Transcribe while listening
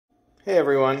Hey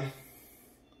everyone,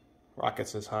 Rocket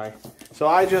says hi. So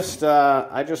I just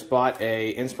bought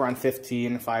a Inspiron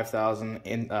 15 5000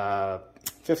 in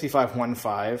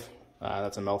 5515.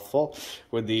 That's a mouthful,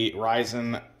 with the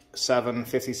Ryzen 7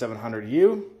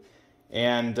 5700U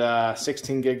and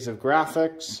 16 gigs of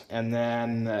graphics, and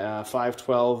then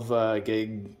 512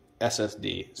 gig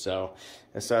SSD. So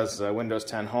it says Windows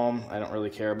 10 Home. I don't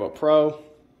really care about Pro.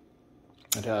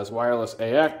 It has wireless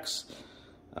AX.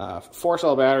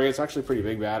 4-cell battery. It's actually a pretty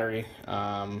big battery,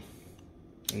 and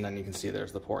then you can see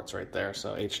there's the ports right there.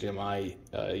 So HDMI,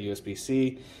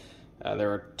 USB-C.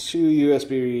 There are 2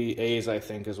 USB-A's, I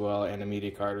think, as well, and a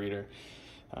media card reader.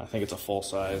 I think it's a full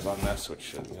size on this,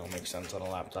 which makes sense on a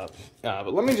laptop.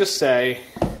 But let me just say,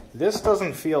 this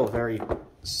doesn't feel very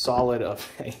solid of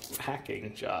a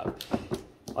packing job.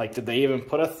 Like, did they even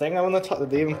put a thing on the top? Did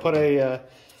they even put a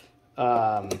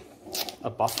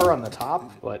buffer on the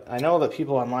top? But I know that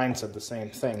people online said the same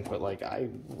thing, but like I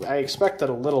expected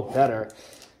a little better.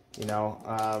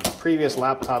 Previous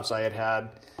laptops I had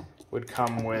would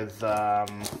come with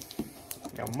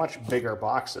much bigger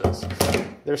boxes.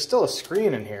 There's still a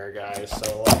screen in here, guys,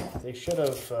 so like, they should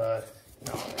have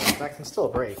that can still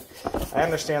break. I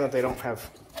understand that they don't have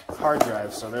hard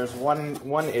drives, so there's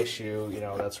one issue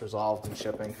that's resolved in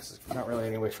shipping, because there's not really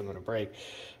any way for them to break.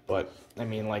 But I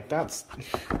mean, like, that's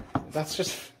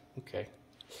just okay.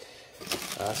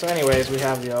 So anyways, we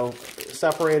have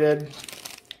separated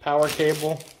power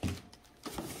cable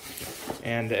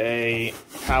and a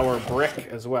power brick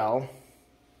as well.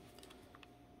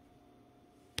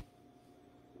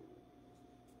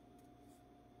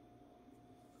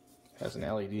 Has an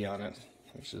LED on it,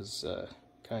 which is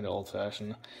kind of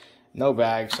old-fashioned. No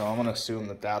bag, so I'm gonna assume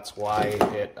that that's why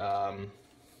it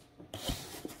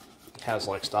has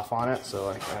like stuff on it. So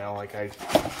like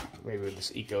maybe with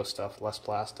this eco stuff, less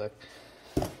plastic.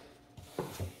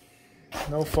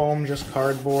 No foam, just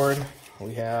cardboard.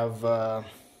 We have I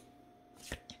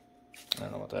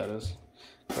don't know what that is.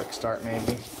 Quick start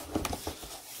maybe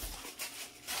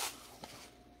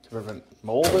to prevent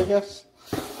mold, I guess.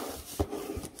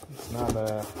 It's not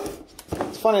a.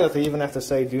 It's funny that they even have to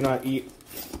say do not eat,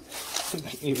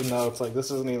 even though it's like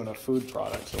this isn't even a food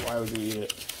product. So why would you eat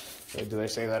it? Do they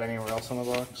say that anywhere else in the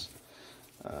box?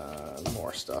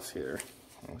 More stuff here,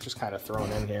 just kind of thrown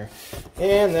in here.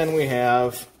 And then we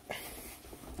have,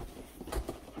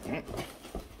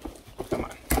 come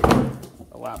on,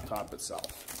 the laptop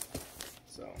itself.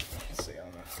 So let's see, I'm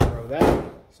gonna throw that.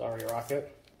 Sorry,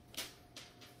 Rocket.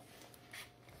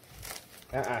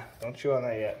 Don't chew on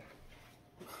that yet.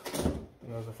 Who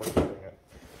knows if we're keeping it?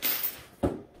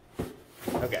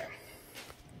 Okay.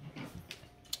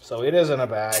 So it is in a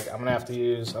bag. I'm gonna have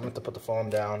to put the foam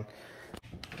down.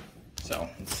 So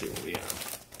let's see what we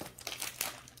have.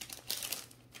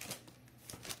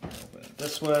 Open it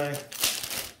this way.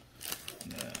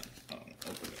 And then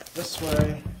open it this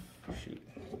way. Shoot,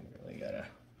 really gotta.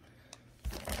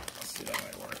 Let's see, that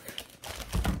might work.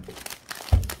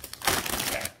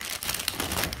 Okay.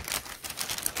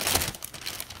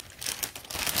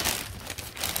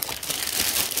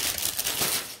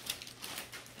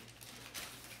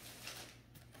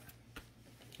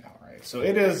 So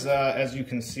it is, as you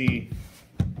can see,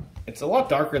 it's a lot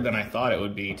darker than I thought it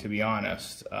would be, to be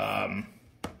honest. I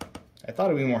thought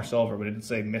it would be more silver, but it did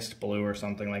say mist blue or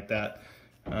something like that.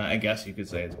 I guess you could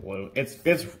say it's blue.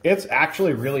 It's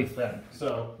actually really thin.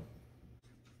 So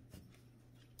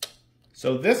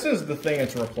this is the thing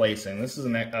it's replacing. This is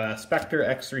a Spectre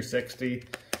X360,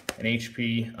 an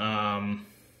HP.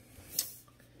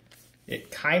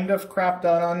 It kind of crapped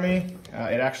out on me.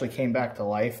 It actually came back to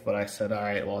life, but I said, all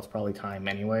right, well, it's probably time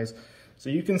anyways. So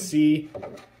you can see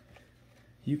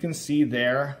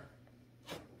there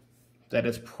that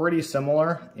it's pretty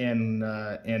similar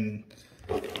in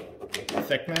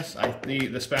thickness.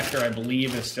 The Spectre, I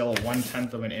believe, is still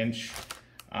 1/10 of an inch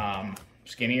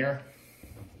skinnier.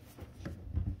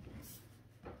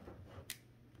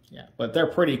 Yeah, but they're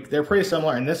pretty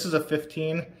similar. And this is a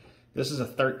 15. This is a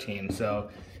 13. So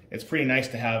it's pretty nice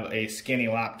to have a skinny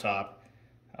laptop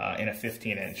in a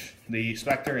 15-inch. The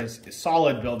Spectre is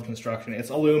solid build construction. It's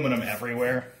aluminum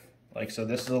everywhere. Like, so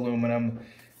this is aluminum,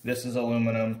 this is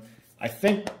aluminum. I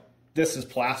think this is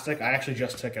plastic. I actually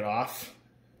just took it off.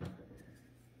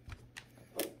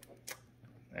 I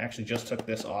actually just took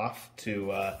this off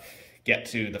to get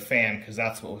to the fan, because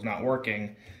that's what was not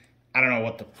working. I don't know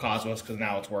what the cause was, because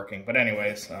now it's working. But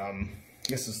anyways,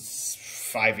 this is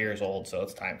 5 years old, so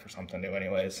it's time for something new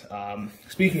anyways.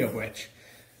 Speaking of which,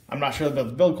 I'm not sure about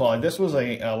the build quality. This was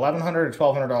a $1,100 or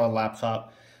 $1,200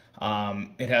 laptop.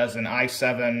 It has an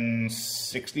i7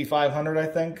 6500, I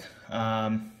think.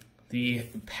 the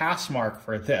pass mark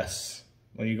for this,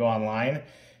 when you go online,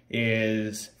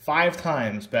 is 5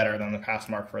 times better than the pass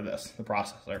mark for this, the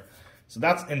processor. So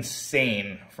that's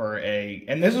insane for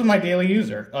and this is my daily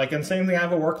user. Like, and same thing, I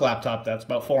have a work laptop that's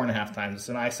about 4.5 times. It's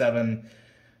an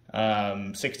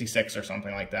i7 66 or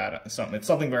something like that. It's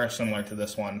something very similar to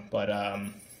this one, but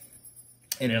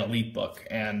in an EliteBook.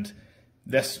 And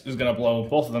this is gonna blow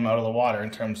both of them out of the water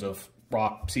in terms of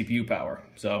raw CPU power.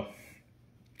 So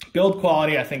build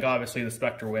quality, I think obviously the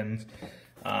Spectre wins.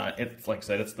 It's like I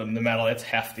said, it's the metal. It's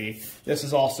hefty. This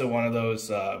is also one of those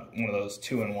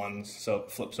 2-in-1s, so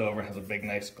it flips over and has a big,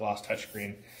 nice gloss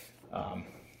touchscreen.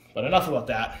 But enough about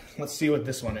that. Let's see what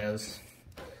this one is.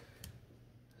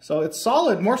 So it's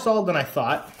solid, more solid than I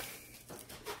thought.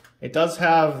 It does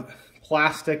have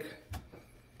plastic.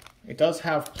 It does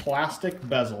have plastic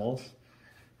bezels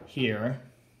here,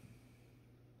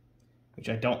 which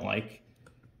I don't like.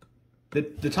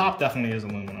 The top definitely is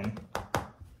aluminum.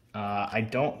 I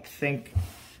don't think,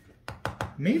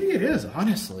 maybe it is,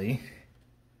 honestly.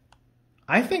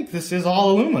 I think this is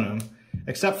all aluminum,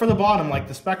 except for the bottom, like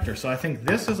the Spectre. So I think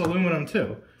this is aluminum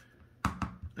too.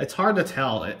 It's hard to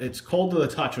tell. It's cold to the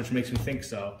touch, which makes me think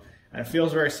so. And it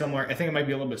feels very similar. I think it might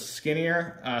be a little bit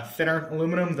skinnier, thinner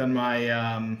aluminum than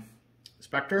my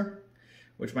Spectre,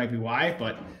 which might be why,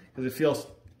 but because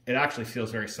it actually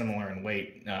feels very similar in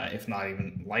weight, if not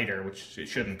even lighter, which it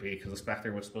shouldn't be, because the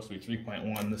Spectre was supposed to be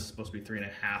 3.1. This is supposed to be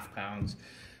 3.5 pounds.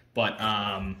 But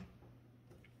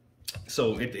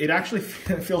so it actually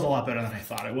feels a lot better than I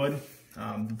thought it would.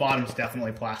 The bottom's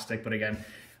definitely plastic, but again,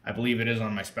 I believe it is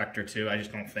on my Spectre too. I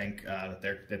just don't think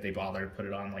that they bother to put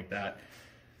it on like that.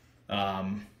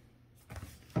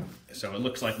 So it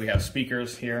looks like we have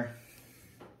speakers here,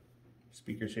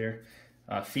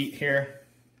 feet here.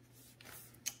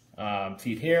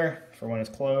 Feet here for when it's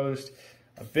closed.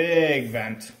 A big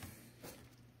vent.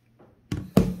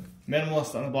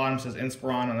 Minimalist on the bottom says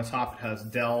Inspiron. On the top it has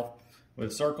Dell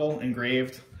with circle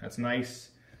engraved. That's nice.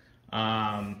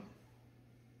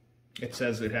 It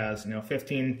says it has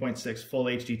 15.6 full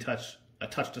HD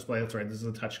touch display. That's right. This is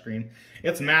a touch screen.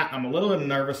 It's matte. I'm a little bit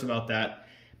nervous about that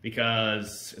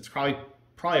because it's probably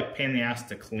a pain in the ass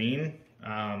to clean,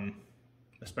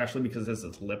 especially because there's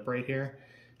this lip right here.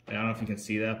 I don't know if you can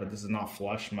see that, but this is not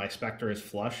flush. My Spectre is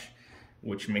flush,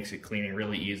 which makes it cleaning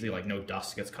really easy. Like, no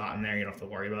dust gets caught in there. You don't have to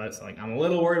worry about it. So, like, I'm a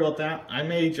little worried about that. I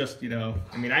may just,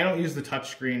 I mean, I don't use the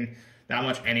touchscreen that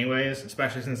much anyways,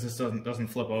 especially since this doesn't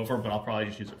flip over, but I'll probably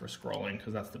just use it for scrolling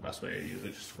because that's the best way to use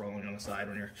it, just scrolling on the side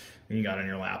when you got it on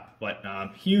your lap. But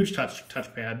huge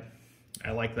touchpad.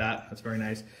 I like that. That's very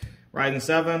nice. Ryzen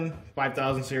 7,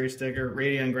 5000 series sticker,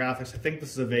 Radeon graphics. I think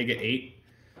this is a Vega 8.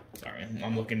 Sorry,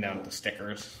 I'm looking down at the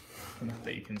stickers. Not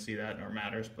that you can see that or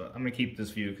matters, but I'm gonna keep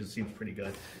this view because it seems pretty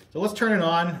good. So let's turn it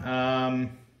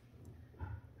on.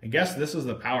 I guess this is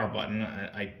the power button.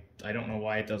 I don't know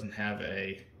why it doesn't have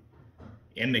a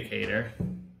indicator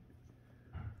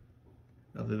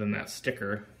other than that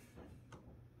sticker.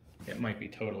 It might be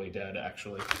totally dead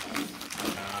actually.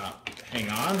 Hang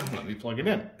on, let me plug it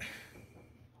in.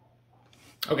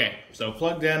 Okay, so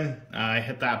plugged in, I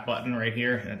hit that button right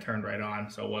here and it turned right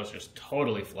on, so it was just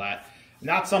totally flat.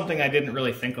 Not something I didn't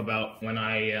really think about when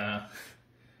I,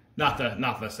 not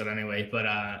this anyway,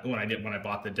 but when I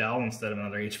bought the Dell instead of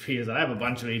another HP, is that I have a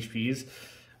bunch of HPs,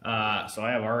 so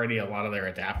I have already a lot of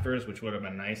their adapters, which would have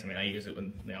been nice. I mean, I use it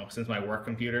when, since my work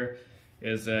computer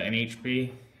is an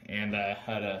HP, and I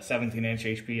had a 17-inch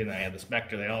HP, and then I had the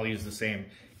Spectre. They all use the same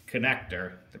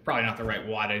connector. They're probably not the right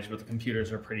wattage, but the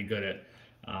computers are pretty good at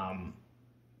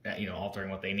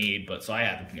altering what they need. But so I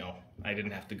had, I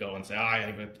didn't have to go and say, oh, I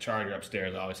have a charger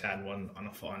upstairs. I always had one on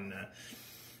a phone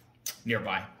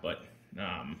nearby, but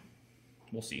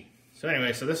we'll see. So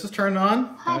anyway, so this is turned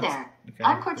on. Hi there. Okay.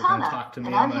 I'm Cortana, talk to me.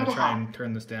 and I'm I'm here gonna to try help. and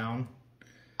turn this down.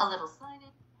 A little sign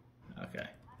in. Okay.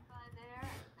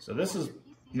 So this is,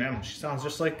 man, she sounds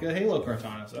just like a Halo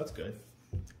Cortana, so that's good.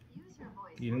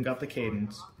 You even got the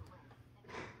cadence.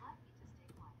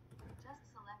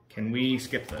 Can we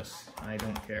skip this? I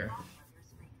don't care.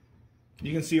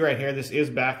 You can see right here, this is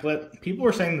backlit. People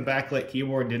were saying the backlit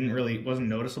keyboard wasn't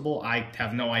noticeable. I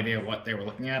have no idea what they were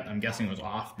looking at. I'm guessing it was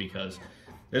off because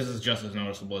this is just as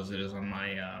noticeable as it is on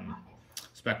my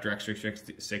Spectre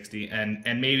X360.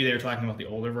 And maybe they were talking about the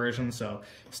older version. So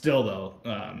still though,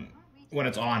 when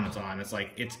it's on, it's on. It's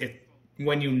like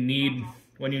when you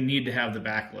need to have the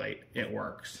backlight, it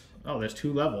works. Oh, there's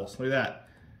 2 levels. Look at that.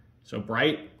 So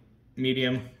bright,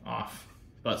 medium, off.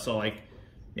 But so like,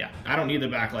 yeah, I don't need the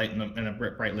backlight in a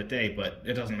bright lit day, but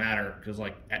it doesn't matter because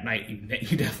like at night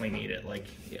you definitely need it. Like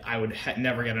I would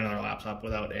never get another laptop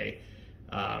without a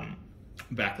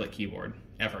backlit keyboard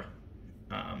ever.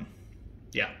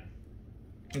 Yeah.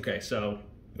 Okay, so,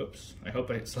 oops, I hope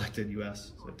I selected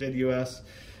US. So it did US.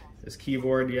 This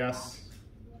keyboard, yes.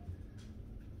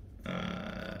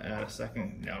 Add a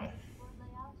second, no.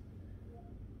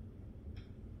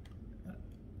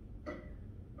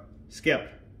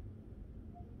 Skip.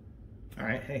 All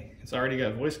right, hey, it's already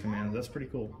got voice commands. That's pretty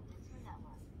cool.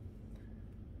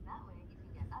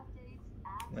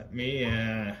 Let me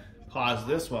pause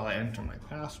this while I enter my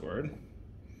password.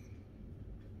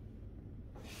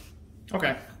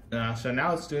 Okay, so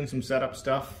now it's doing some setup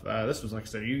stuff. This was, like I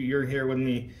said, you're here with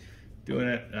me doing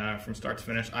it from start to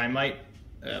finish. I might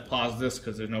pause this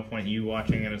because there's no point in you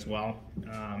watching it as well,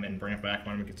 and bring it back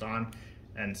when it gets on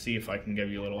and see if I can give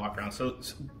you a little walk around. So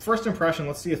first impression,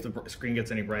 let's see if the screen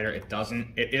gets any brighter. It doesn't.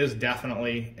 It is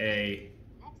definitely a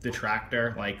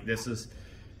detractor. Like this is,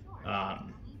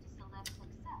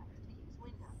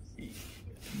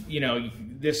 you know,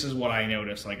 this is what I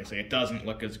noticed. Like I say, it doesn't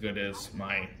look as good as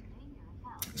my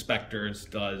Spectres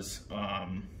does,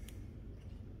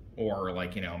 or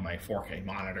like, you know, my 4K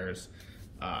monitors,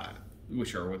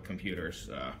 which are with computers,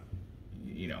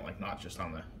 you know, like not just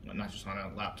on a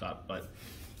laptop, but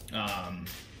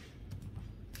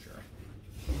sure.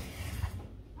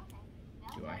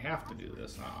 Do I have to do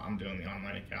this? I'm doing the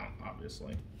online account,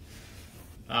 obviously.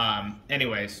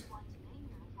 Anyways,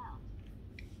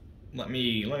 let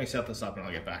me set this up and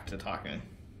I'll get back to talking.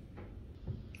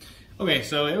 Okay,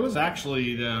 so it was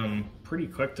actually pretty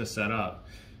quick to set up,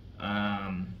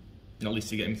 at least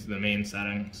to get into the main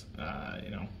settings,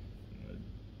 you know.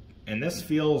 And this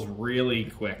feels really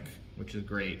quick, which is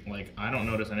great. Like, I don't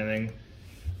notice anything.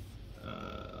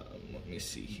 Let me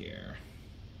see here.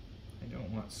 I don't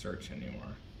want search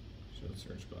anymore. Show the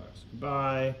search box.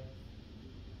 Goodbye.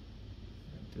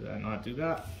 Did I not do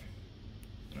that?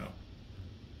 No.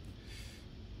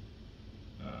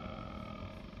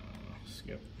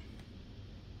 Skip.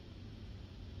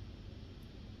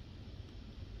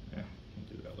 Yeah,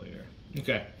 we'll do that later.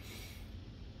 Okay.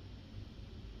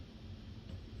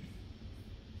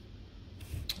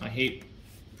 I hate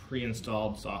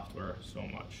pre-installed software so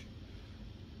much.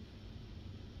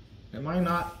 Am I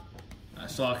not?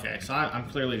 So okay, so I'm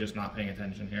clearly just not paying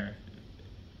attention here.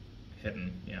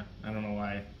 Hidden, yeah. I don't know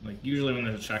why. Like usually when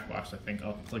there's a checkbox, I think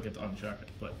I'll click it to uncheck it.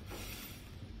 But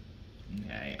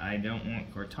okay, I don't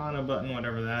want Cortana button,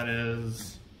 whatever that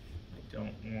is. I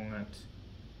don't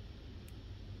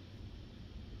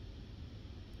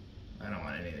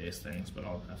want any of these things, but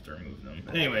I'll have to remove them.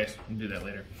 But anyways, we'll do that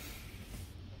later.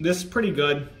 This is pretty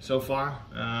good so far.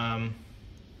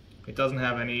 It doesn't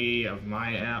have any of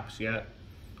my apps yet.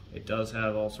 It does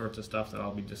have all sorts of stuff that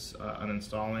I'll be just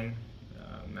uninstalling.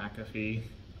 McAfee.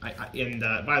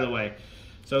 By the way,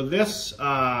 so this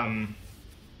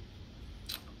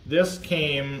this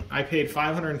came. I paid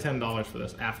 $510 for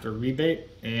this after rebate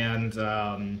and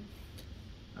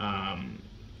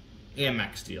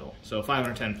Amex deal. So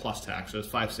 $510 plus tax. So it's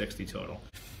 $560 total.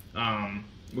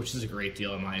 Which is a great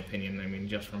deal in my opinion. I mean,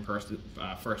 just from first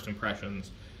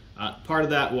impressions. Part of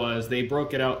that was they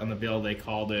broke it out in the bill. They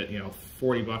called it, you know,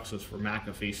 $40 was for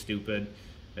McAfee, stupid,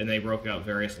 and they broke out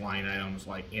various line items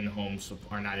like in-home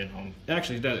support, or not in-home.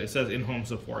 Actually, it says in-home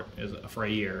support is for a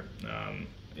year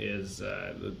is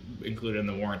included in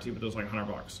the warranty, but it was like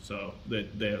 $100. So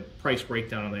the price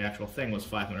breakdown of the actual thing was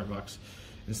 $500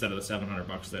 instead of the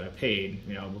 $700 that I paid,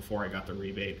 you know, before I got the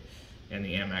rebate and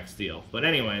the Amex deal. But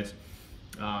anyways.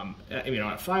 You know,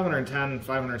 at $510,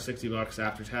 $560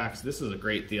 after tax, this is a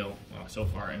great deal so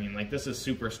far. I mean, like, this is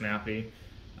super snappy.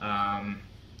 I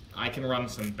can run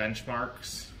some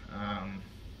benchmarks,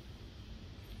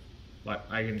 but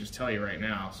I can just tell you right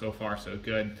now, so far so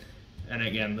good. And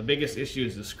again, the biggest issue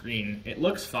is the screen. It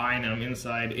looks fine. I'm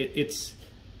inside. It's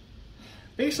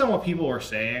based on what people were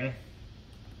saying.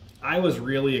 I was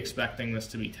really expecting this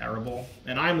to be terrible,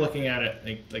 and I'm looking at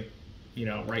it like you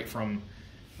know, right from.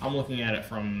 I'm looking at it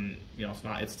from, you know,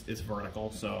 it's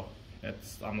vertical, so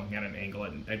I'm looking at an angle,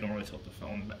 and I normally tilt the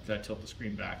phone, tilt the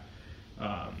screen back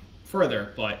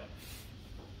further, but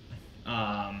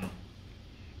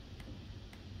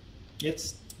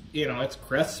it's, you know, it's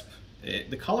crisp.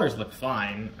 The colors look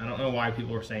fine. I don't know why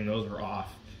people were saying those were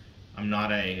off. I'm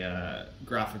not a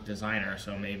graphic designer,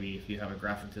 so maybe if you have a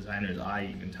graphic designer's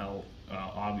eye, you can tell,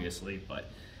 obviously,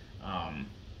 but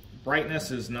brightness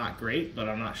is not great, but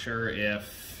I'm not sure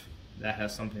if that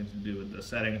has something to do with the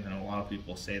settings, and a lot of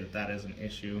people say that that is an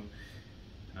issue.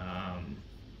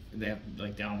 They have to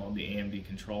like download the AMD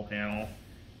control panel.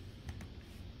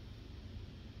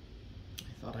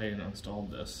 I thought I had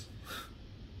installed this.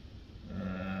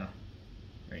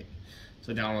 Right.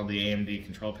 So download the AMD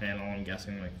control panel, I'm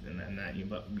guessing, like, and then that you'll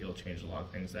be able to change a lot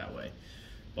of things that way.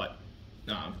 But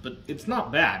it's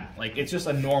not bad. Like, it's just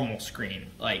a normal screen.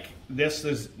 Like, this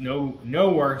is no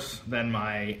worse than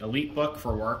my EliteBook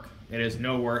for work. It is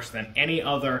no worse than any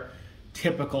other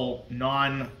typical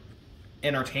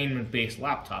non-entertainment-based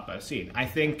laptop I've seen. I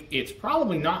think it's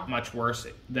probably not much worse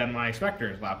than my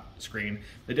Spectre's lap screen.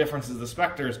 The difference is the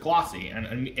Spectre is glossy,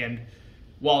 and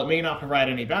while it may not provide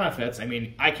any benefits, I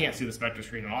mean, I can't see the Spectre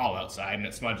screen at all outside, and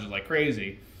it smudges like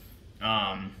crazy.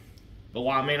 But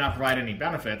while it may not provide any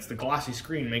benefits, the glossy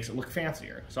screen makes it look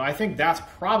fancier. So I think that's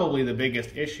probably the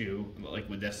biggest issue, like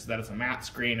with this, is that it's a matte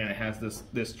screen and it has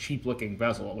this cheap-looking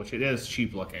bezel, which it is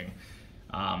cheap-looking.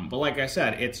 But like I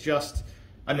said, it's just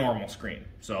a normal screen.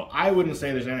 So I wouldn't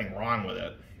say there's anything wrong with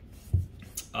it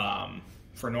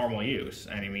for normal use.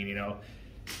 And I mean, you know,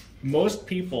 most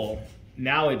people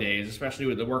nowadays, especially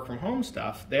with the work-from-home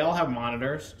stuff, they all have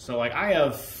monitors. So like I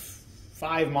have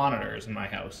 5 monitors in my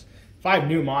house. 5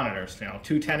 new monitors now,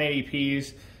 2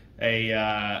 1080p's,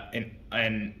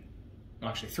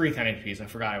 actually 3 1080p's. I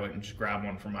forgot I went and just grabbed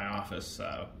one from my office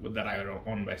that I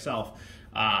own myself,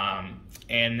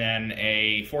 and then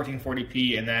a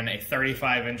 1440p, and then a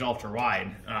 35-inch ultra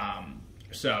wide.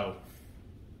 So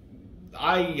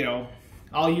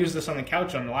I'll use this on the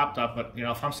couch on the laptop, but you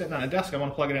know, if I'm sitting on a desk, I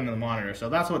want to plug it into the monitor. So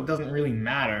that's what doesn't really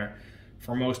matter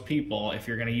for most people if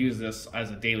you're going to use this as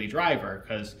a daily driver,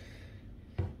 because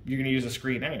you're going to use a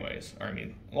screen anyways, or I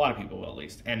mean, a lot of people will at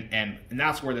least, and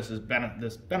that's where this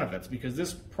benefits, because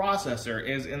this processor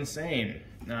is insane.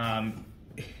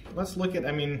 Let's look at,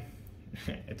 I mean,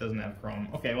 it doesn't have Chrome.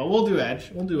 Okay, well, we'll do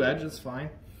Edge. It's fine.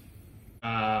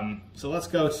 So let's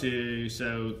go to,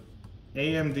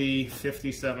 AMD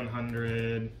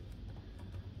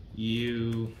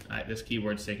 5700U. This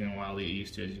keyboard's taking a while to get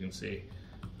used to, as you can see.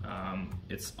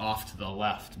 It's off to the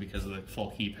left because of the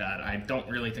full keypad. I don't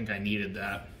really think I needed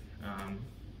that,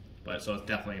 but so it's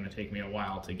definitely going to take me a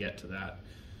while to get to that,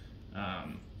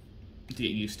 to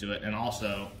get used to it. And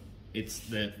also, it's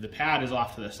the pad is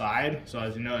off to the side, so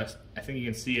as you notice, I think you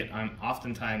can see it. I'm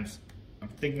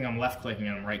thinking I'm left clicking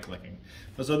and I'm right clicking.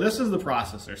 But so this is the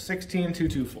processor,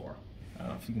 16224. I don't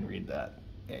know if you can read that.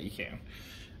 Yeah, you can.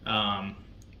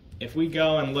 If we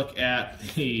go and look at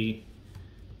the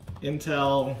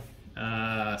Intel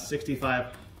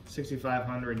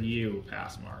 6500U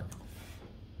pass mark,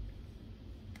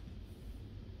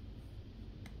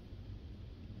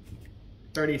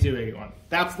 $3281.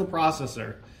 That's the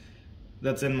processor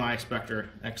that's in my Spectre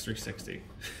X360.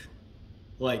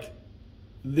 Like,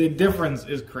 the difference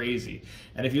is crazy.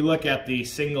 And if you look at the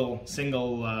single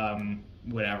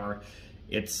whatever,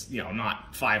 it's, you know,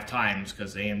 not 5 times,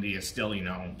 because AMD is still, you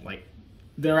know, like,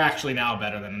 they're actually now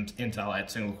better than Intel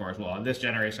at single core as well. This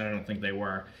generation, I don't think they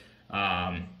were.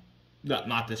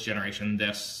 Not this generation.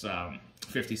 This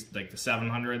 50, like the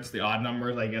 700s, the odd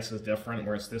numbers, I guess, is different.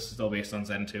 Whereas this is still based on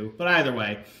Zen 2. But either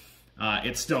way,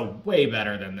 it's still way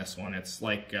better than this one. It's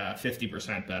like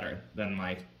 50% better than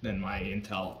my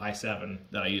Intel i7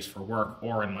 that I use for work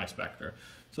or in my Spectre.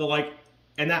 So like,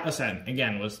 and that was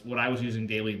again was what I was using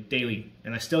daily,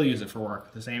 and I still use it for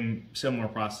work. The similar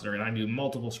processor, and I do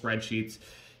multiple spreadsheets,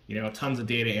 you know, tons of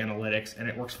data analytics, and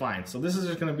it works fine. So this is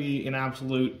just going to be an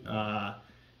absolute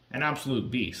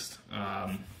beast.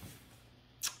 Our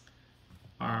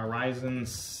Ryzen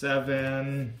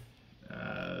 7.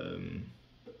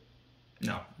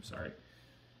 No, I'm sorry.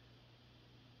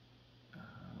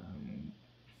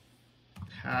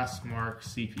 Passmark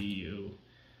CPU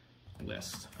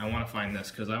list. I want to find this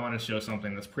because I want to show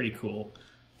something that's pretty cool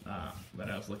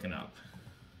that I was looking up.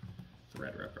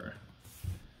 Threadripper.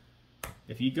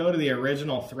 If you go to the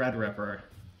original Threadripper,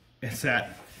 it's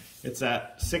at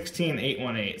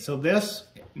 16818. So this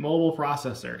mobile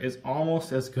processor is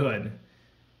almost as good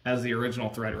as the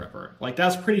original Threadripper. Like,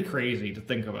 that's pretty crazy to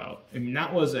think about. I mean,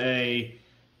 that was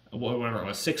whatever it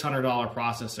was, $600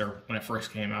 processor when it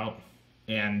first came out,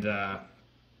 and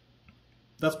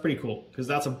that's pretty cool because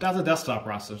that's a desktop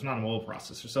processor, it's not a mobile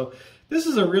processor. So this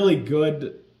is a really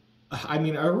good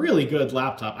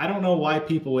laptop. I don't know why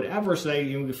people would ever say,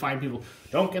 you would find people,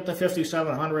 don't get the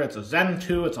 5700, it's a Zen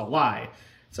 2, it's a lie. I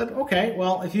said, okay,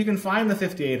 well, if you can find the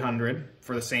 5800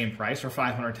 for the same price, or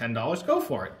 $510, go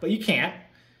for it. But you can't.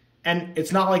 And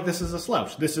it's not like this is a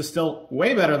slouch. This is still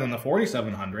way better than the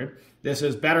 4700. This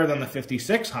is better than the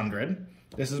 5600.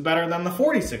 This is better than the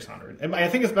 4600. And I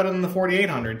think it's better than the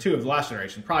 4800 too, of the last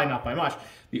generation. Probably not by much.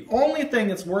 The only thing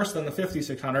that's worse than the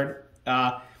 5600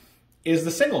 is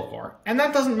the single core. And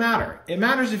that doesn't matter. It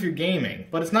matters if you're gaming,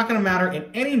 but it's not going to matter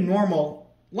in any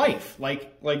normal life.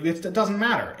 Like it doesn't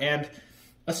matter. And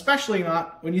Especially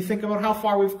not when you think about how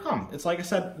far we've come. It's like I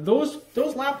said, those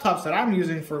laptops that I'm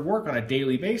using for work on a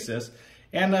daily basis,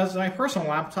 and as my personal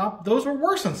laptop, those were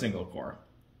worse than single core.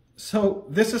 So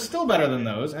this is still better than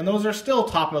those, and those are still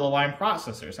top of the line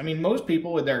processors. I mean, most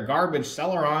people with their garbage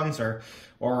Celerons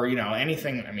or you know,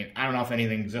 anything. I mean, I don't know if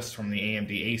anything exists from the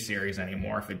AMD A series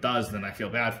anymore. If it does, then I feel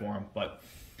bad for them. But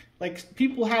like,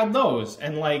 people had those,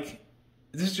 and like,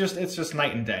 it's just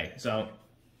night and day. So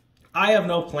I have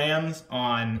no plans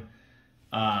on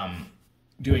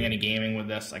doing any gaming with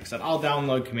this. Like I said, I'll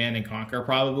download Command & Conquer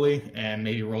probably, and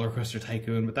maybe Roller Coaster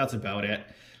Tycoon, but that's about it.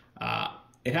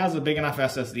 It has a big enough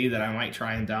SSD that I might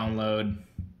try and download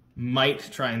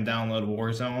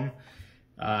Warzone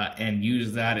and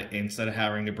use that instead of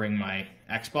having to bring my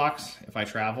Xbox if I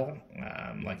travel,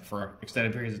 like for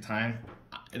extended periods of time.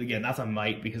 And again, that's a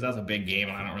might, because that's a big game,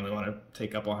 and I don't really want to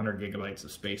take up 100 gigabytes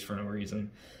of space for no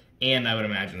reason. And I would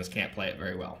imagine this can't play it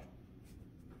very well.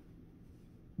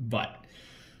 But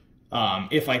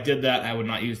if I did that, I would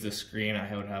not use this screen.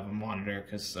 I would have a monitor,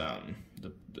 because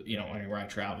you know, anywhere I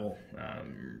travel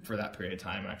for that period of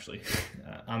time, actually.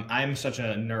 I'm such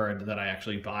a nerd that I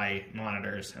actually buy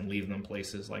monitors and leave them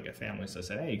places like at families. I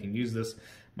said, hey, you can use this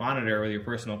monitor with your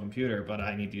personal computer, but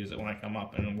I need to use it when I come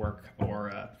up and work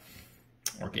or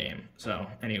game. So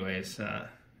anyways, I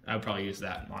would probably use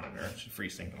that monitor. It should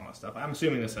FreeSync and all that stuff. I'm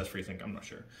assuming this has FreeSync. I'm not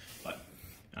sure, but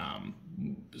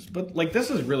like, this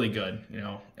is really good. You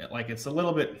know, like, it's a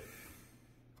little bit.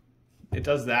 It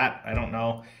does that. I don't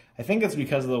know. I think it's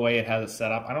because of the way it has it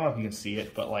set up. I don't know if you can see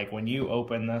it, but like, when you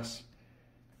open this,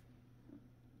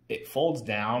 it folds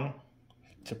down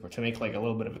to make like a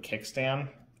little bit of a kickstand.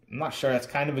 I'm not sure. That's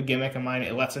kind of a gimmick of mine.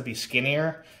 It lets it be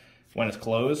skinnier when it's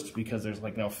closed, because there's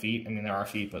like no feet. I mean, there are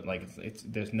feet, but like,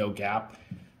 there's no gap.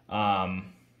 Others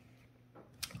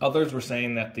were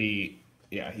saying that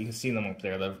yeah, you can see them up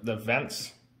there. The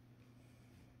vents,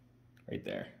 right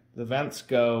there. The vents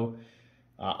go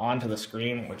onto the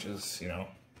screen, which is, you know,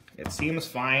 it seems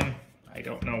fine. I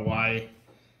don't know why.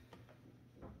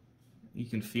 You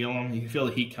can feel them. You can feel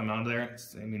the heat come out of there.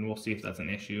 I mean, we'll see if that's an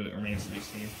issue. It remains to be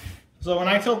seen. So when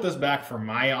I tilt this back for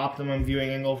my optimum viewing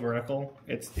angle vertical,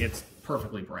 it's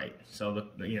perfectly bright. So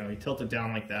you know, you tilt it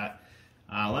down like that.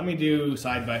 Let me do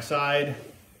side by side.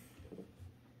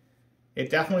 It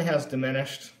definitely has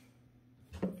diminished.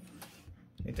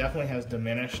 It definitely has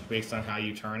diminished based on how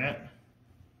you turn it.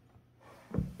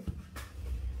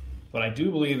 But I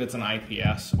do believe it's an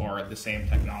IPS, or the same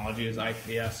technology as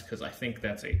IPS, because I think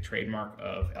that's a trademark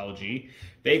of LG.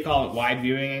 They call it wide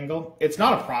viewing angle. It's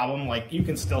not a problem. Like, you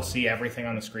can still see everything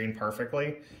on the screen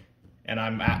perfectly. And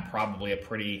I'm at probably a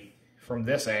pretty, from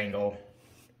this angle,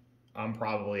 I'm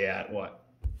probably at what?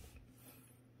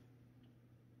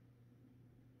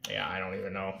 Yeah, I don't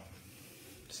even know,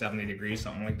 70 degrees,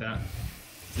 something like that.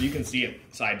 So you can see it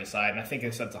side to side, and I think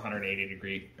it sets 180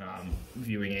 degree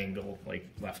viewing angle, like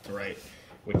left to right,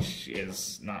 which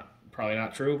is probably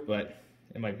not true, but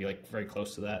it might be like very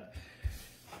close to that.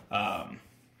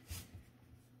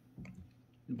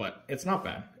 But it's not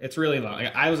bad. It's really low.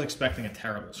 I was expecting a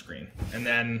terrible screen. And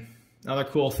then another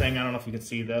cool thing, I don't know if you can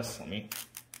see this,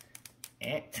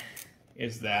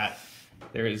 is that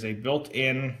there is a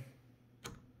built-in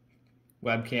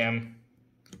webcam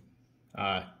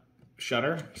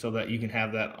shutter, so that you can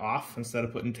have that off instead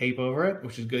of putting tape over it,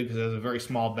 which is good because it has a very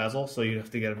small bezel, so you have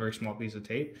to get a very small piece of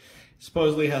tape. It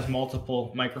supposedly has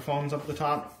multiple microphones up the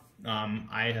top.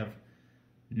 I have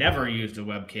never used a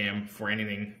webcam for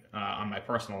anything on my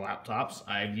personal laptops.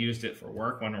 I've used it for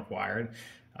work when required,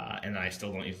 and I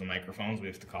still don't use the microphones. We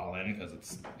have to call in because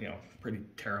it's, you know, pretty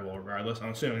terrible regardless. I'm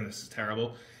assuming this is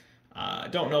terrible. I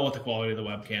don't know what the quality of the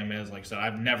webcam is. Like I said,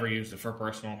 I've never used it for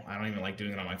personal. I don't even like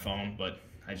doing it on my phone, but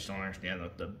I just don't understand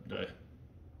the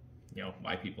you know,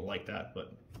 why people like that,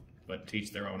 but to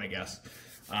each their own, I guess.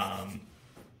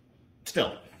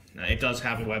 Still, it does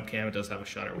have a webcam, it does have a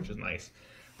shutter, which is nice.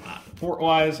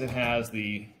 Port-wise, it has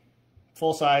the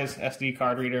full-size SD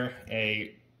card reader,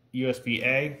 a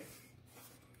USB-A.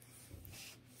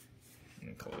 Let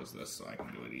me close this so I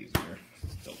can do it easier.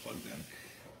 It's still plugged in.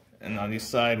 And on this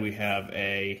side, we have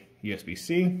a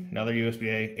USB-C, another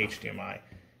USB-A, HDMI.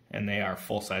 And they are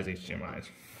full-size HDMIs.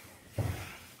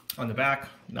 On the back,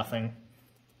 nothing.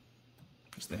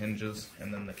 Just the hinges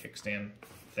and then the kickstand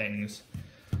things.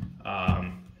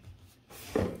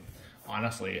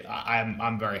 Honestly,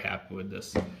 I'm very happy with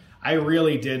this. I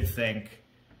really did think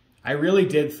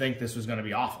this was going to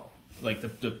be awful. like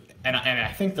and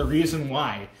I think the reason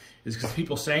why is because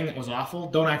people saying it was awful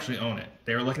don't actually own it.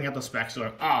 They were looking at the specs,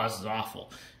 going, "Oh, this is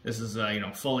awful. This is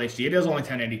full HD. It is only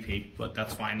 1080p, but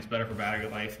that's fine. It's better for battery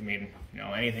life. I mean,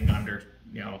 anything under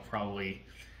probably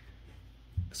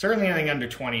certainly anything under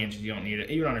 20 inches you don't need it.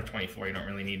 Even under 24, you don't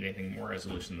really need anything more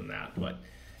resolution than that. But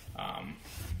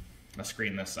a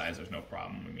screen this size, there's no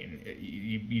problem. I mean,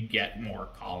 you'd get more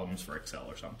columns for Excel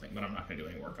or something, but I'm not going to do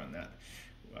any work on that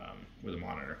with a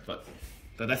monitor. But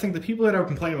I think the people that are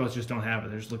complaining about it just don't have it.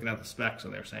 They're just looking at the specs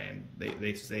and they're saying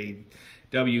they say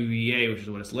WVA, which is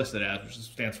what it's listed as, which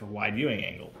stands for wide viewing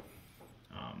angle.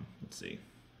 Let's see.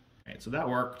 All right, so that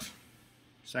worked.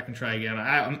 Second try again.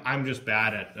 I'm just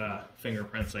bad at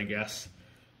fingerprints, I guess.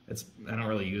 I don't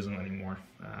really use them anymore.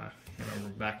 I remember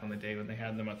back on the day when they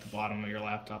had them at the bottom of your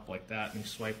laptop like that, and you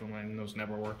swipe them, and those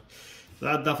never worked. So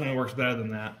that definitely works better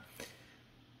than that.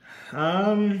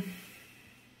 I'm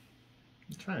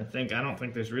trying to think. I don't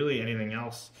think there's really anything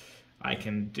else I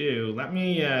can do. Let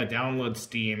me download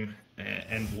Steam,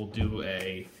 and we'll do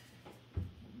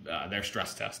their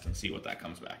stress test and see what that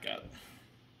comes back at.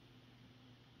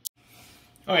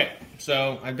 Okay,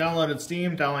 so I've downloaded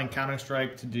Steam, downloading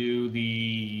Counter-Strike to do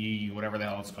the, whatever the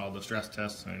hell it's called, the stress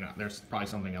test. I mean, there's probably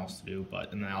something else to do,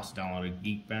 and then I also downloaded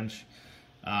Geekbench.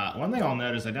 One thing I'll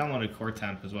note is I downloaded Core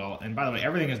Temp as well, and by the way,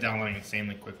 everything is downloading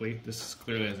insanely quickly. This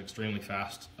clearly has extremely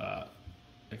fast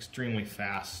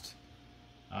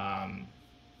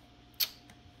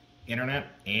internet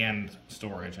and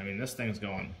storage. I mean, this thing's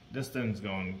going,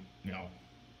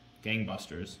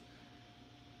 gangbusters.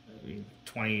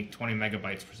 20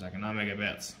 megabytes per second, not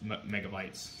megabits,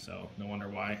 megabytes. So no wonder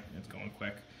why it's going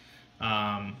quick.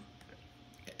 And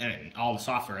all the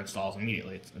software installs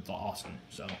immediately. It's awesome.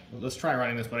 So let's try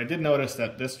running this. But I did notice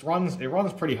that it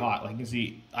runs pretty hot. Like you can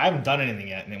see, I haven't done anything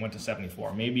yet, and it went to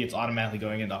 74. Maybe it's automatically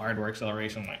going into hardware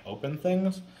acceleration when I open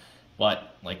things.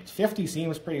 But like 50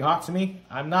 seems pretty hot to me.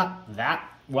 I'm not that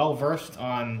well versed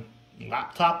on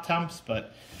laptop temps,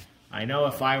 but I know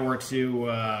if I were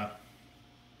to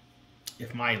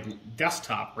if my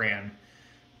desktop ran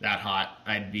that hot,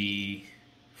 I'd be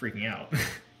freaking out.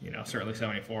 Certainly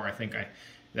 74. I think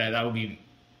that would be.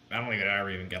 I don't think I'd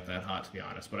ever even get that hot, to be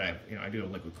honest. But I do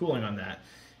have liquid cooling on that.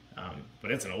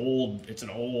 But it's an old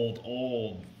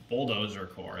bulldozer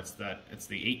core. It's the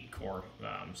 8 core,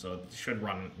 so it should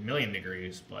run a million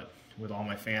degrees. But with all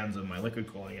my fans and my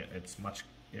liquid cooling, it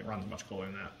runs much cooler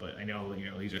than that. But I know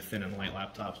these are thin and light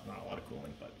laptops, not a lot of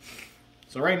cooling, but.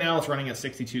 So right now it's running at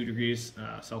 62 degrees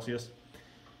Celsius,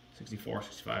 64,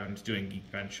 65. I'm just doing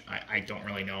Geekbench. I don't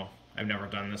really know. I've never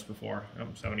done this before.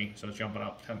 70, so it's jumping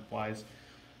up temp-wise.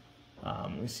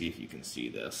 Let me see if you can see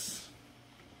this.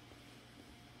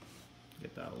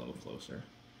 Get that a little closer.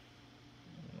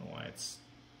 I don't know why it's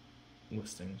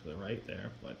listing to the right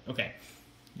there, but okay.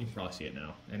 You can probably see it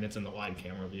now. And it's in the wide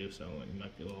camera view, so it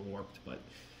might be a little warped, but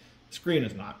the screen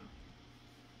is not.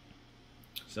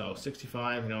 So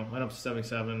 65, went up to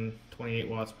 77, 28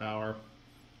 watts power.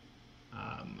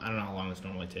 I don't know how long this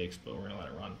normally takes, but we're going to let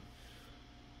it run.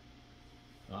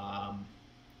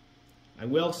 I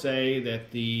will say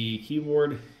that the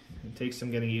keyboard, it takes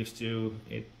some getting used to.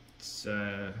 It's,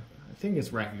 I think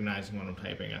it's recognizing when I'm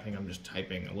typing. I think I'm just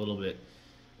typing a little bit,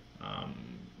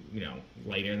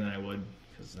 later than I would,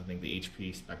 because I think the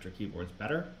HP Spectre keyboard's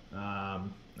better.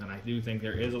 And I do think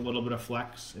there is a little bit of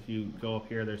flex. If you go up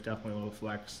here, there's definitely a little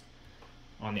flex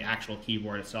on the actual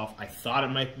keyboard itself. I thought it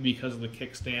might be because of the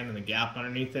kickstand and the gap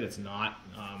underneath it. It's not.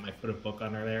 I put a book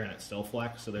under there and it's still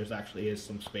flex, so there's actually is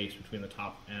some space between the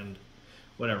top and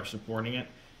whatever supporting it.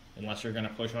 Unless you're going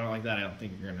to push on it like that, I don't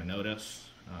think you're going to notice.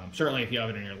 Certainly if you have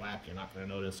it in your lap, you're not going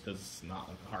to notice because it's not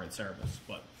like a hard surface.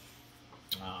 But,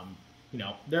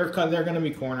 there are going to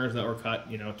be corners that were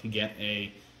cut, to get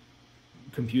a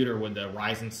computer with the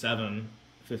Ryzen 7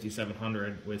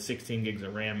 5700 with 16 gigs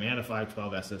of RAM and a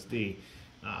 512 SSD,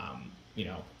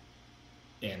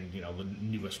 and the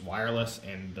newest wireless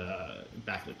and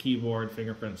back of the keyboard,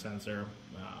 fingerprint sensor.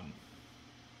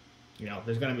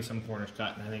 There's going to be some corners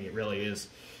cut, and I think it really is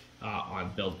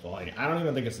on build quality. I don't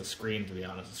even think it's the screen, to be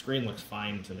honest. The screen looks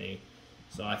fine to me,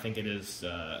 so I think it is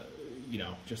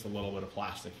just a little bit of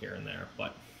plastic here and there.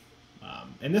 But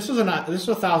and this was a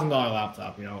 $1,000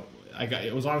 laptop.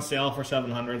 It was on sale for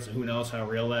 $700, so who knows how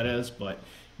real that is, but it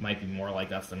might be more like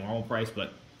that's the normal price.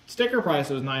 But sticker price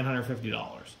was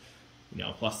 $950,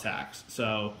 plus tax.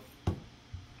 So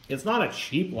it's not a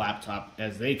cheap laptop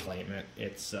as they claim it.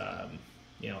 It's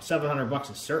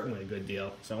 $700 is certainly a good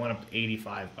deal. So it went up to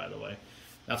 85, by the way.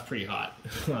 That's pretty hot.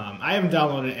 I haven't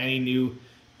downloaded any new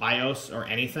BIOS or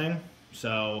anything,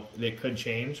 so it could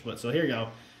change. But so here you go.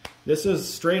 this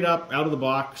is straight up out of the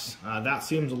box. That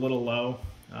seems a little low.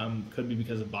 Could be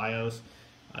because of BIOS.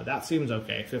 That seems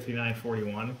okay,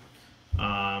 5941.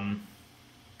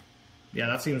 Yeah,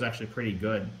 that seems actually pretty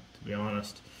good, to be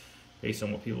honest, based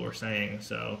on what people were saying.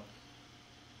 So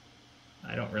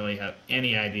I don't really have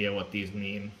any idea what these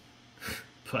mean,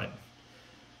 but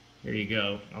here you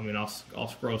go. I mean, I'll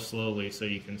scroll slowly so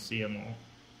you can see them all.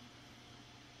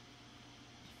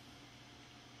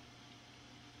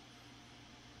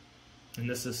 And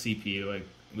this is CPU.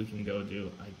 We can go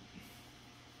do.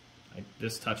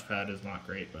 This touchpad is not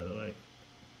great, by the way.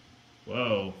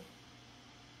 Whoa.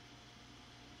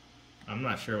 I'm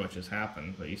not sure what just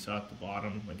happened, but you saw at the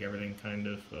bottom, like everything kind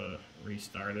of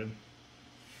restarted.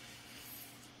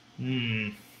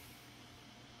 Heat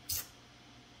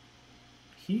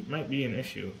might be an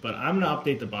issue, but I'm going to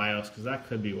update the BIOS because that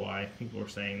could be why. People were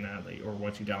saying that, or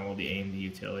once you download the AMD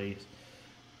utilities.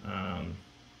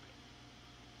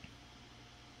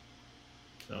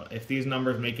 So if these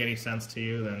numbers make any sense to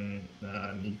you, then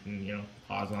you can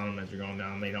pause on them as you're going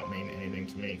down. They don't mean anything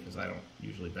to me because I don't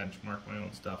usually benchmark my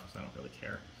own stuff because I don't really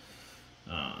care.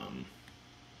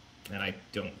 And I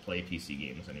don't play PC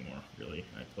games anymore, really.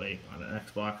 I play on an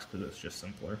Xbox because it's just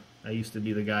simpler. I used to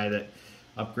be the guy that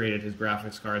upgraded his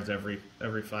graphics cards every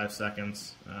 5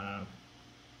 seconds,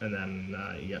 and then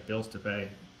you got bills to pay,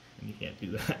 and you can't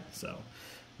do that. So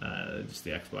just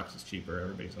the Xbox is cheaper.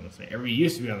 Everybody's on the same. Everybody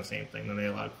used to be on the same thing. Then they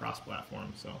allowed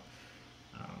cross-platform.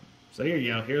 So here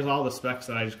you go. Here's all the specs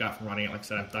that I just got from running it. Like I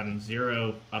said, I've done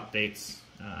 0 updates.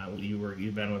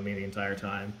 You've been with me the entire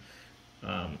time.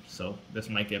 So this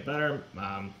might get better.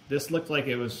 This looked like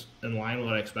it was in line with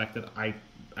what I expected. I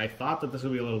thought that this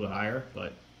would be a little bit higher,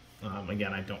 but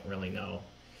again, I don't really know.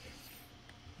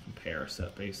 Compare,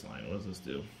 set baseline. What does this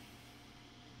do?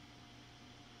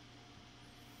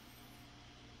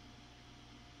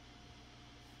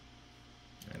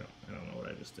 I don't know what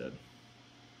I just did.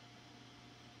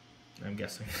 I'm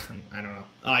guessing. I don't know.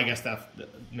 Oh, I guess that's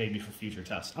maybe for future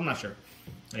tests. I'm not sure.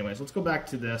 Anyways, let's go back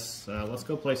to this. Let's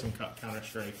go play some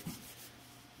Counter-Strike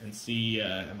and see,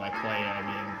 and by play I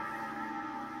mean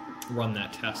run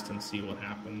that test and see what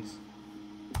happens.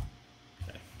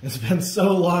 Okay. It's been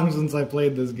so long since I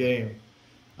played this game.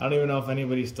 I don't even know if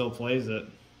anybody still plays it.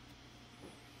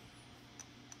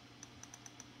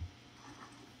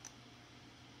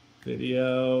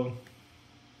 Video,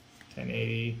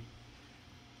 1080.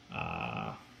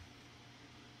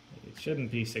 It shouldn't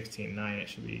be 16:9. It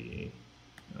should be.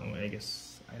 Oh, I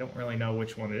guess I don't really know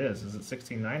which one it is. Is it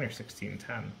 16:9 or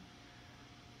 16:10?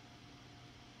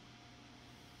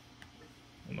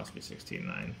 It must be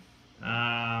 16:9.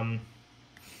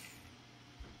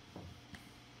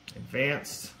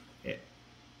 Advanced.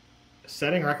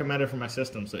 Setting recommended for my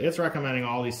system. So it's recommending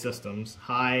all these systems.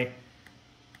 High.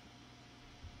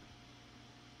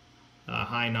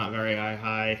 High, not very high.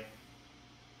 High.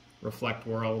 Reflect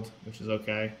world, which is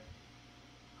okay.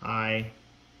 High.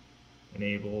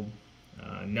 Enabled.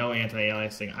 No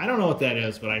anti-aliasing. I don't know what that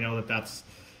is, but I know that that's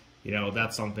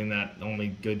something that only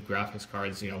good graphics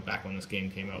cards, back when this game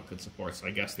came out, could support. So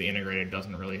I guess the integrated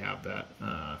doesn't really have that.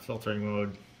 Filtering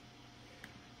mode.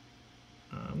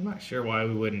 I'm not sure why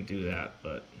we wouldn't do that,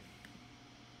 but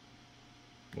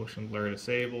motion blur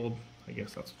disabled. I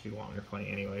guess that's what you want when you're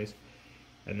playing anyways.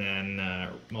 And then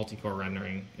multi-core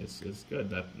rendering is good.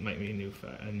 That might be a new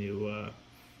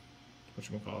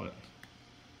whatchamacallit.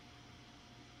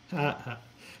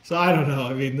 So I don't know.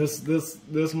 I mean,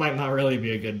 this might not really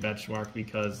be a good benchmark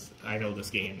because I know this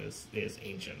game is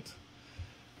ancient.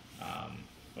 But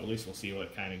at least we'll see what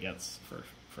it kind of gets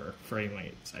for frame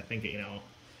rates. I think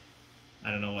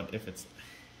I don't know what if it's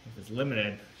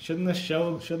limited. Shouldn't this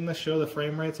show the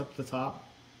frame rates up at the top?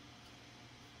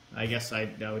 I guess I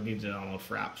would need to download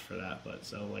Fraps for that, but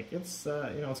so it's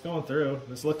it's going through.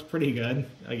 This looks pretty good,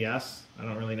 I guess. I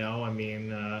don't really know. I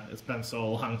mean, it's been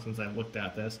so long since I've looked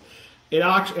at this. It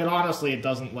honestly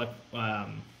doesn't look. Yeah,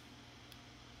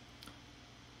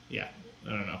 I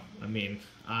don't know. I mean,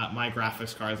 my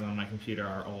graphics cards on my computer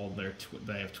are old.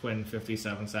 They have twin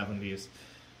 5770s.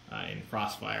 In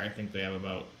Crossfire, I think they have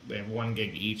 1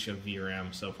 gig each of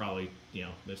VRAM, so probably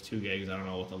there's 2 gigs. I don't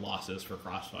know what the loss is for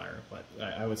Crossfire, but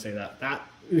I would say that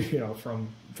from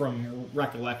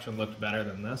recollection looked better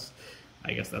than this.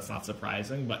 I guess that's not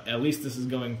surprising, but at least this is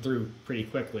going through pretty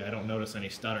quickly. I don't notice any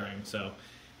stuttering, so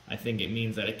I think it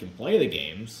means that it can play the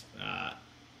games.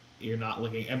 You're not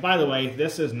looking, and by the way,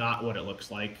 this is not what it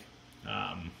looks like.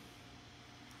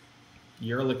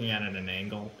 You're looking at it at an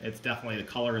angle. It's definitely, the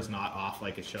color is not off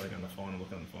like it's showing on the phone.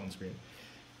 Look on the phone screen.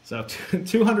 So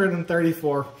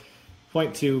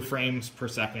 234.2 frames per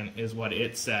second is what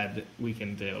it said we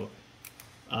can do.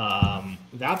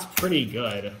 That's pretty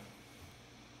good.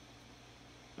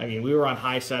 I mean, we were on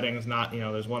high settings, not,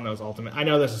 there's one that was ultimate. I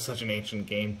know this is such an ancient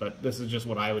game, but this is just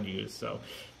what I would use. So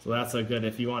that's a good,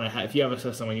 if you have a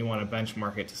system and you want to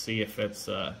benchmark it to see if it's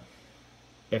the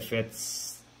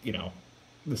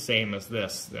same as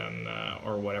this, then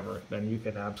or whatever, then you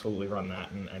can absolutely run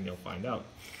that and you'll find out.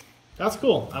 That's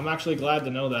cool. I'm actually glad to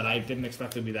know that. I didn't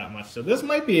expect it to be that much. So this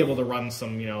might be able to run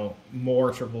some,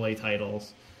 more AAA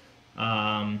titles.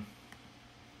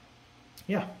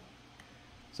 Yeah.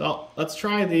 So let's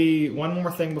try one more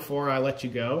thing before I let you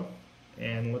go.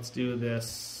 And let's do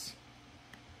this.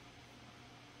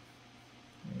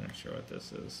 I'm not sure what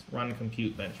this is. Run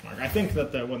compute benchmark. I think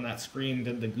that when that screen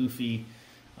did the goofy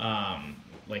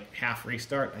like half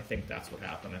restart, I think that's what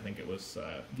happened. I think it was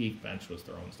Geekbench was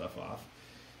throwing stuff off.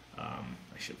 I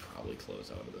should probably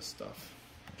close out of this stuff.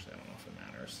 Actually, I don't know if it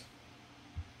matters.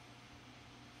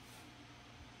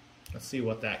 Let's see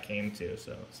what that came to.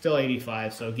 So still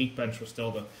 85. So Geekbench was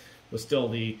still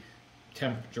the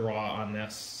temp draw on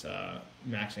this,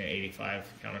 maxing at 85.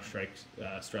 Counter-Strike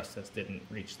stress test didn't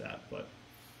reach that, but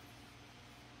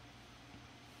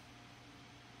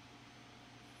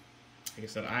like I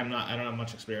said, I don't have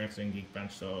much experience in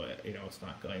Geekbench, so it's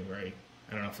not going very.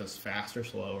 I don't know if it's fast or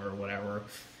slow or whatever,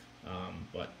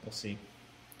 but we'll see.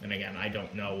 And again, I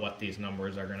don't know what these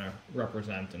numbers are going to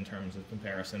represent in terms of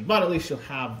comparison, but at least you'll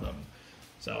have them.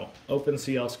 So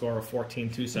OpenCL score of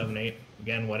 14278.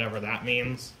 Again, whatever that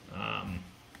means.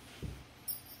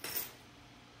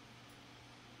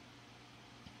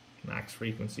 Max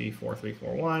frequency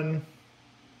 4341.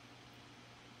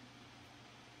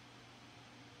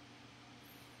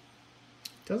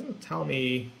 Doesn't tell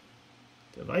me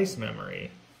device memory.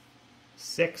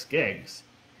 6 gigs.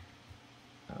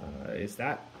 Does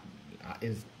that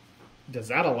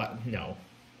allow? No,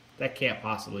 that can't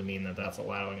possibly mean that that's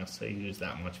allowing us to use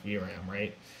that much VRAM,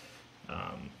 right?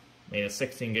 Made a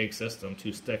 16 gig system,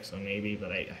 2 sticks, so maybe,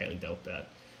 but I highly doubt that.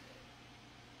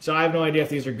 So I have no idea if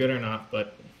these are good or not,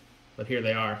 but here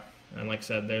they are. And like I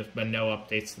said, there's been no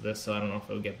updates to this, so I don't know if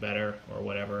it'll get better or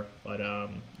whatever. But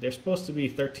they're supposed to be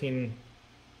 13.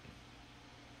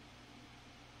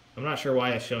 I'm not sure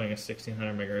why it's showing us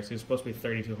 1600 megahertz. It's supposed to be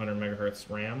 3200 megahertz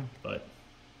RAM, but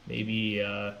maybe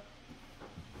I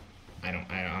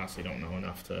honestly don't know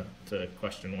enough to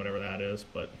question whatever that is,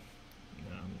 but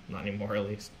not anymore at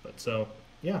least. But so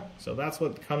yeah, so that's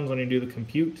what comes when you do the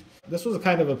compute. This was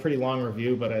kind of a pretty long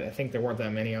review, but I think there weren't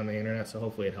that many on the internet, so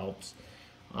hopefully it helps.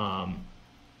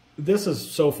 This has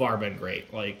so far been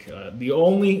great. Like the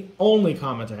only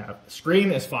comment I have,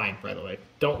 screen is fine, by the way.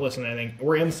 Don't listen to anything.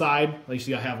 We're inside. At least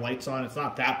you have lights on. It's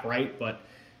not that bright, but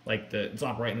like it's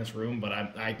not bright in this room.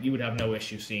 But you would have no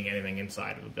issue seeing anything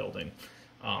inside of the building.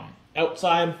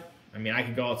 Outside, I mean, I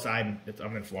could go outside.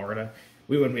 I'm in Florida.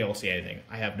 We wouldn't be able to see anything.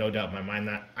 I have no doubt in my mind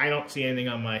that I don't see anything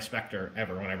on my Spectre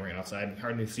ever when I bring it outside. I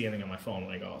hardly see anything on my phone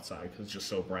when I go outside because it's just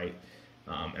so bright.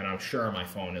 And I'm sure my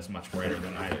phone is much brighter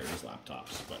than either of these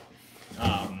laptops.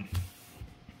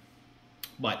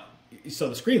 But so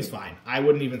the screen's fine. I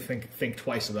wouldn't even think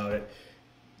twice about it.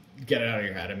 Get it out of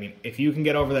your head. I mean, if you can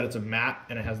get over that it's a matte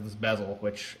and it has this bezel,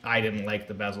 which I didn't like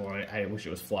the bezel and I wish it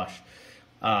was flush.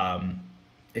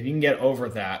 If you can get over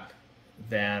that,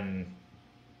 then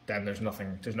there's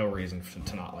no reason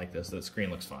to not like this. The screen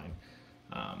looks fine.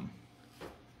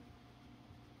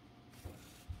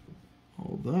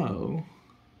 Although,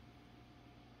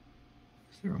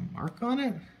 is there a mark on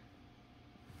it?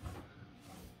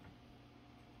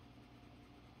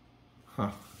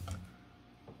 Huh.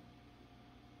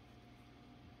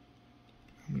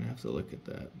 I'm gonna have to look at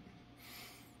that. It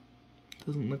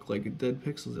doesn't look like a dead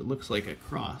pixels, it looks like a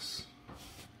cross.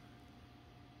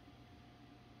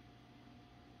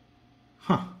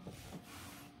 Huh.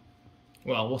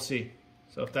 Well, we'll see.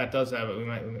 So if that does have it, we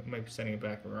might be sending it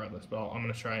back regardless. But I'm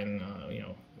gonna try and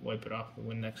wipe it off the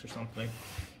Windex or something,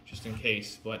 just in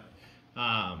case. But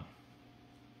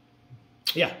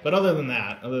yeah. But other than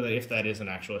if that is an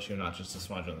actual issue, not just a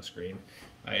smudge on the screen,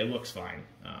 it looks fine.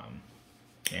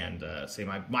 See,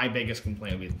 my biggest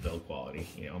complaint would be the build quality.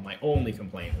 My only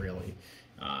complaint really,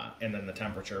 and then the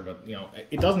temperature. But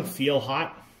it doesn't feel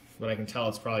hot, but I can tell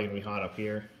it's probably gonna be hot up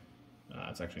here.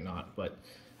 It's actually not, but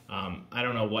I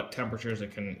don't know what temperatures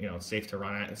it can, it's safe to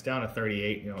run at. It's down to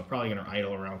 38, it's probably going to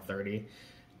idle around 30. You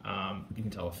can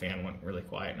tell the fan went really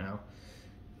quiet now.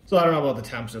 So I don't know about the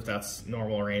temps, if that's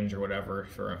normal range or whatever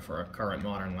for a current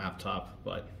modern laptop,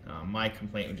 but my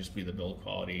complaint would just be the build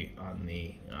quality on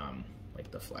the,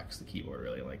 like the Flex, the keyboard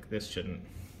really. Like this shouldn't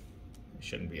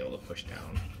be able to push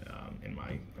down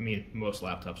most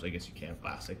laptops I guess you can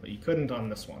plastic, but you couldn't on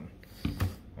this one.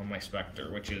 On my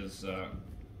Spectre, which is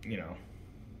you know,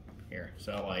 here.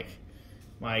 So like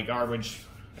my garbage,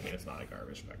 I mean it's not a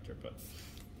garbage Spectre, but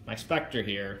my Spectre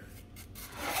here,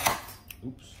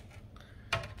 oops,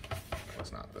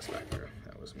 that's not the Spectre,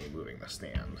 that was me moving the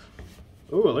stand.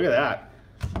 Ooh, look at that.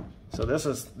 So this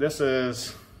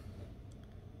is,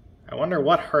 I wonder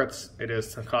what hertz it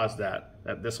is to cause that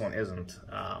this one isn't.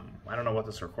 I don't know what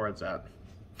this records at.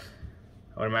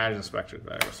 I would imagine Spectre is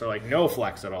better. So like no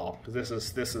flex at all, because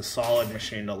this is solid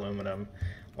machined aluminum.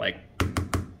 Like,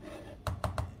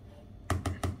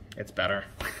 it's better.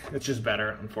 It's just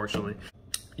better, unfortunately.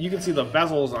 You can see the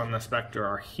bezels on the Spectre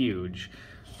are huge,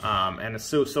 and it's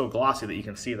so glossy that you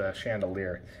can see the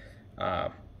chandelier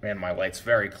and my lights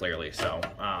very clearly. So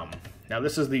now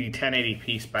this is the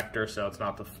 1080p Spectre, so it's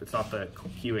not the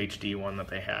QHD one that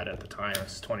they had at the time.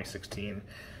 It's 2016.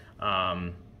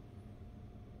 But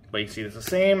you see it's the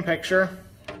same picture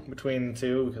between the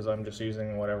two, because I'm just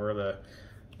using whatever the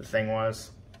thing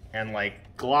was. And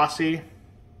like glossy,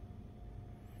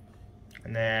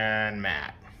 and then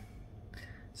matte.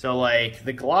 So like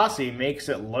the glossy makes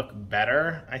it look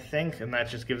better, I think, and that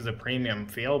just gives a premium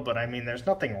feel, but I mean there's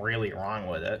nothing really wrong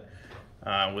with it,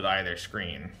 with either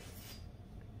screen.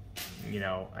 You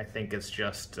know, I think it's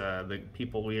just the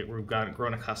people we've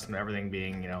grown accustomed to everything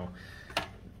being, you know,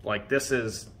 like this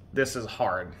is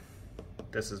hard,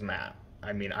 this is matte.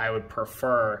 I mean, I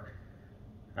prefer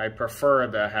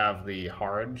to have the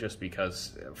hard, just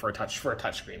because for a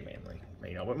touchscreen mainly,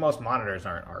 you know. But most monitors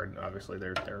aren't hard. Obviously,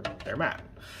 they're matte.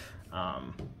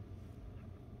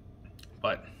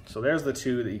 But so there's the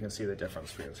two that you can see the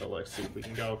difference between. So let's see if we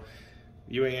can go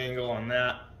viewing angle on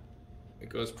that. It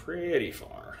goes pretty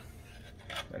far.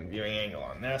 And viewing angle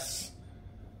on this.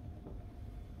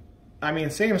 I mean,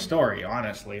 same story,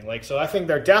 honestly. Like, so I think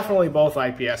they're definitely both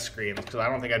IPS screens, because I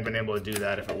don't think I'd been able to do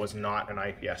that if it was not an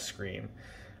IPS screen.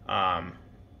 And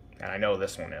I know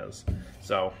this one is.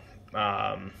 So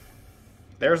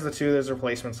there's the two. There's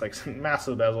replacements, like some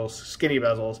massive bezels, skinny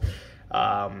bezels,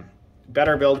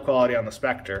 better build quality on the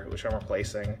Spectre, which I'm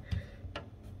replacing.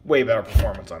 Way better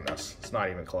performance on this. It's not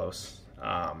even close.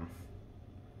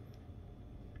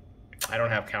 I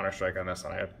don't have Counter-Strike on this,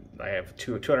 and I have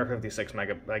 256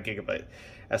 gigabyte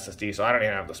SSD, so I don't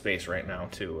even have the space right now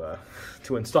to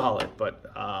install it. But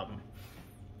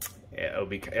it'll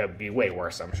be way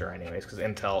worse, I'm sure, anyways, because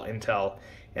Intel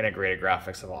integrated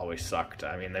graphics have always sucked.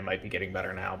 I mean, they might be getting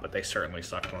better now, but they certainly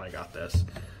sucked when I got this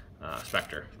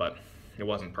Spectre. But it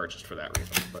wasn't purchased for that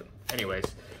reason. But anyways,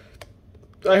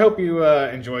 I hope you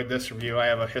enjoyed this review. I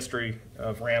have a history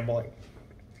of rambling.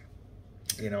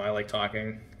 You know, I like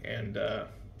talking, and I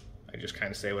just kind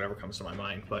of say whatever comes to my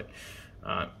mind. But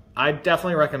I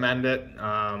definitely recommend it.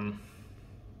 I'm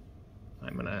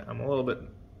a little bit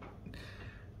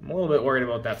worried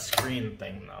about that screen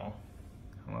thing, though.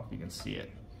 I don't know if you can see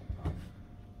it.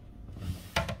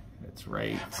 It's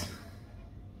right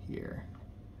here.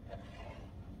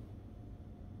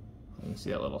 You can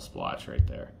see that little splotch right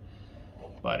there.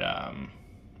 But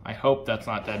I hope that's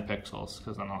not dead pixels,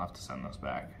 because then I'll have to send those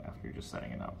back after you're just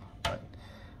setting it up. But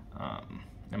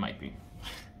it might be.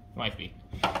 It might be.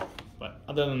 But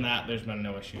other than that, there's been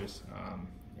no issues.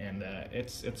 And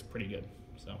it's pretty good.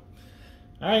 So,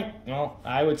 all right. Well,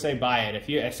 I would say buy it,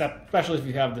 especially if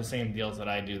you have the same deals that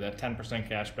I do. That 10%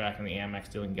 cash back in the Amex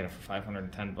deal, you can get it for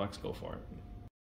 $510. Go for it.